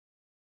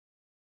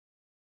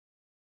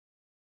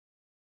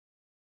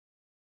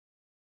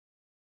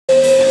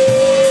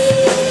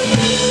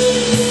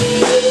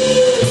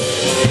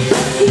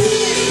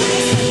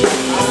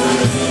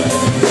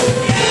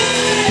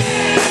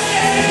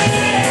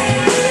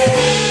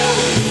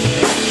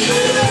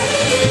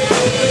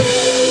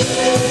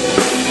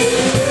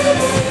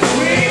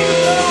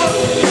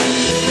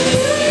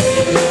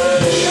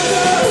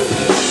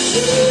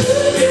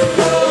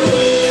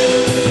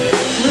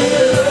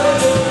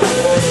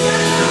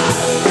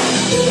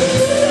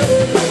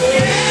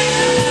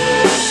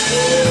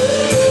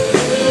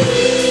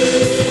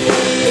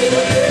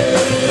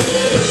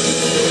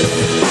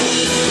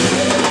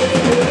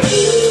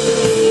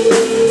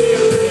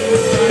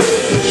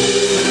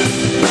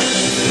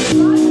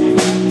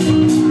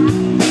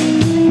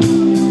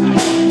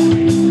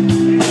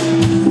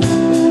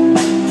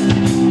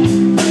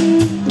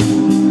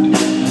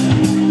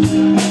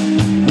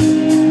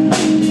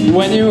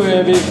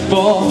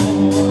before.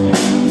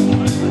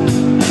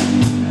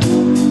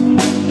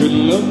 Could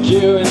look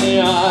you in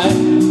the eye.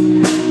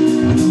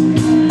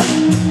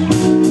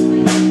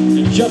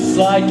 You're just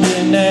like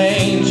an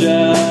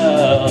angel.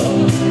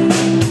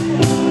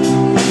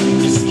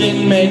 Your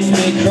skin makes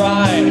me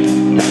cry.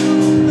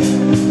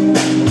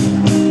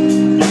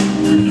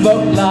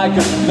 Float like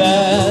a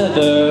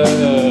feather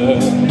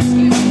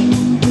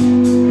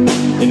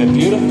in a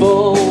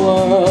beautiful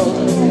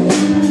world.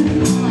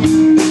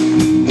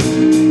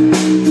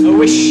 I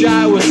wish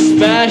I was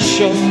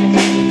special.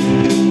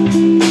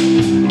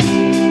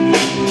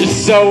 You're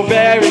so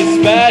very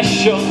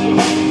special.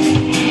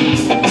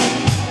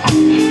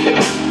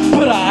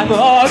 But I'm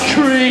a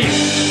creep.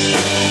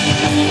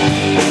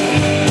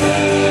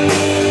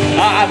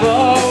 I'm a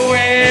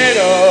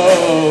widow.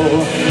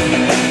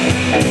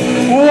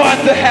 What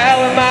the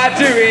hell am I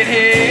doing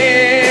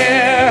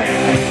here?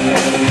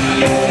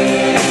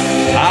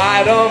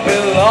 I don't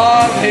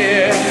belong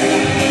here.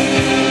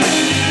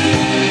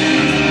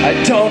 I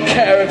don't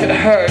care if it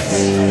hurts.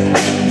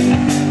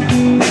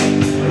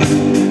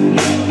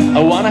 I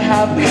wanna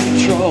have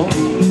control.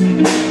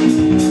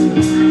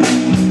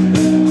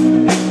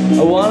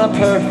 I want a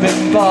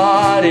perfect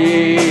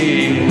body.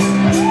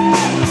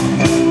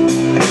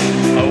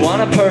 I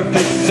want a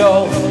perfect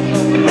soul.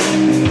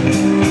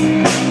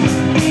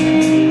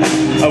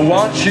 I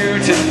want you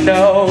to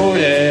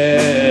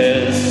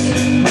notice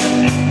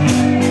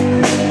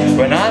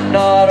when I'm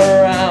not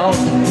around.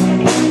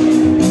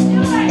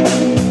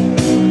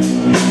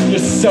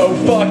 You're so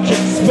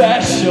fucking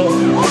special.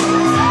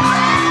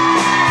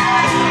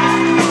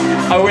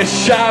 I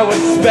wish I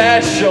was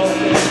special,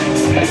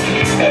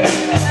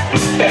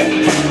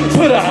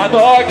 but I'm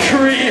a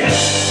creep.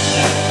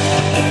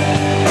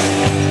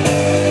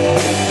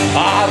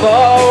 I'm a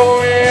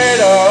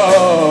weirdo.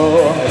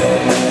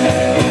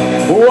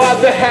 What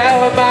the hell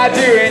am I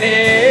doing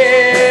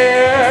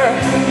here?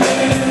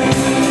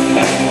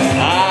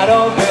 I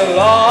don't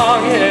belong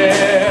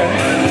here.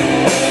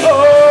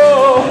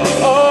 Oh,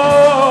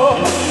 oh,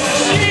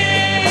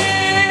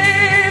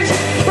 she's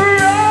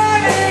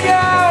running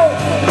out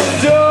the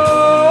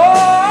door.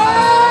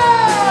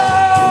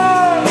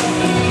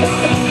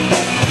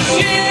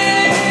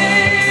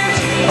 She's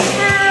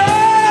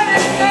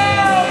running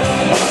out.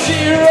 She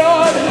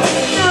run,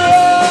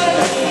 run,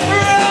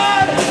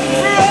 run,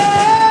 run.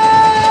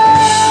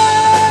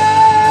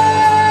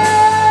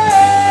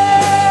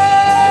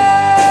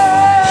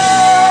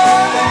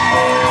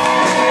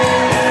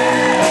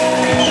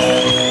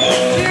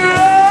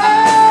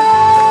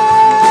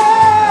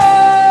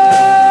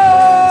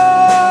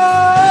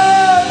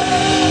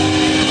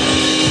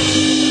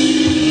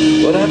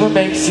 Whatever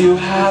makes you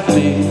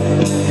happy,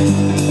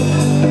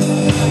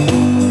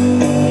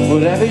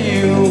 whatever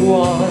you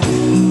want.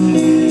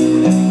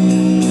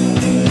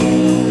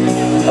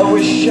 I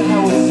wish I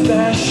was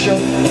special.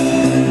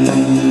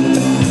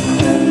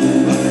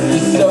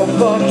 You're so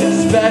fucking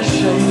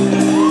special,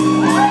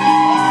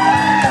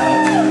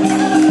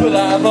 but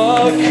I'm a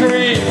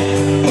creep.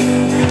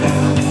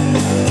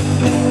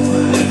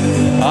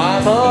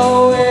 I'm a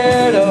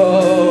weirdo.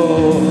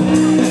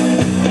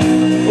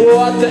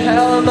 What the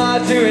hell am I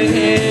doing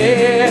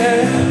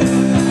here?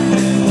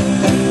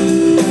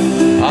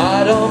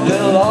 I don't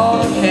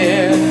belong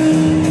here.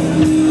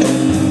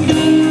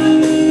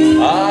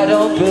 I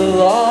don't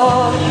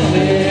belong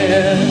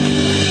here.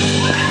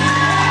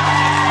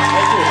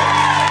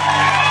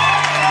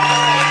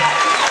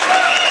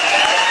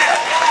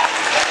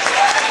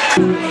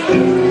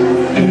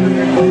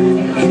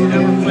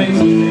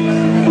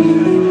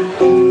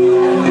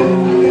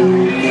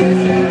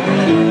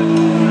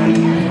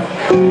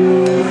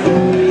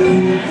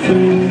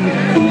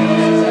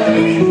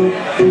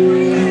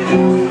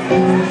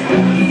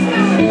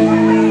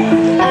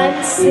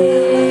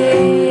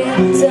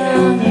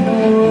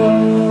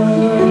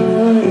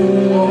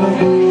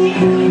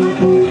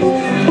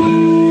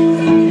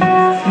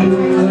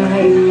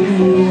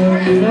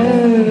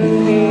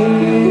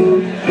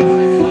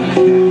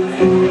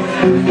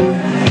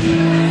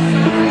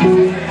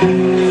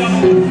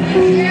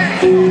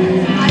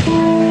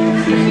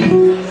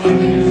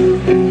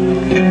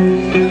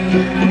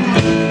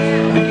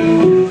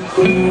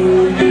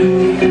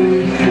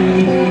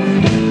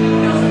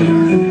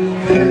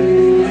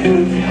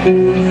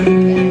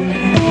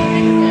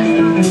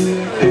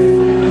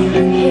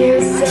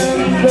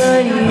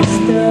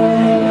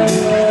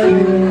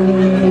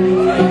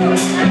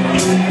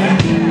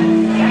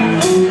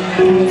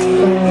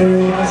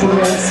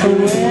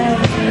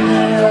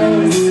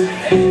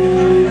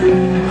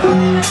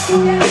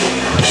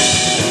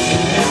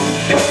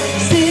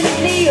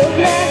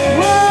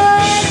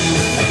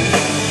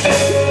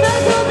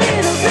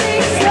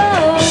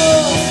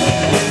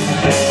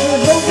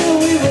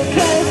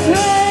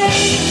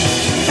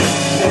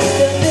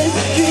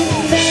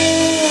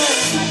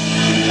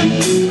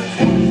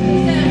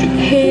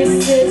 He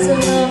sits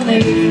on the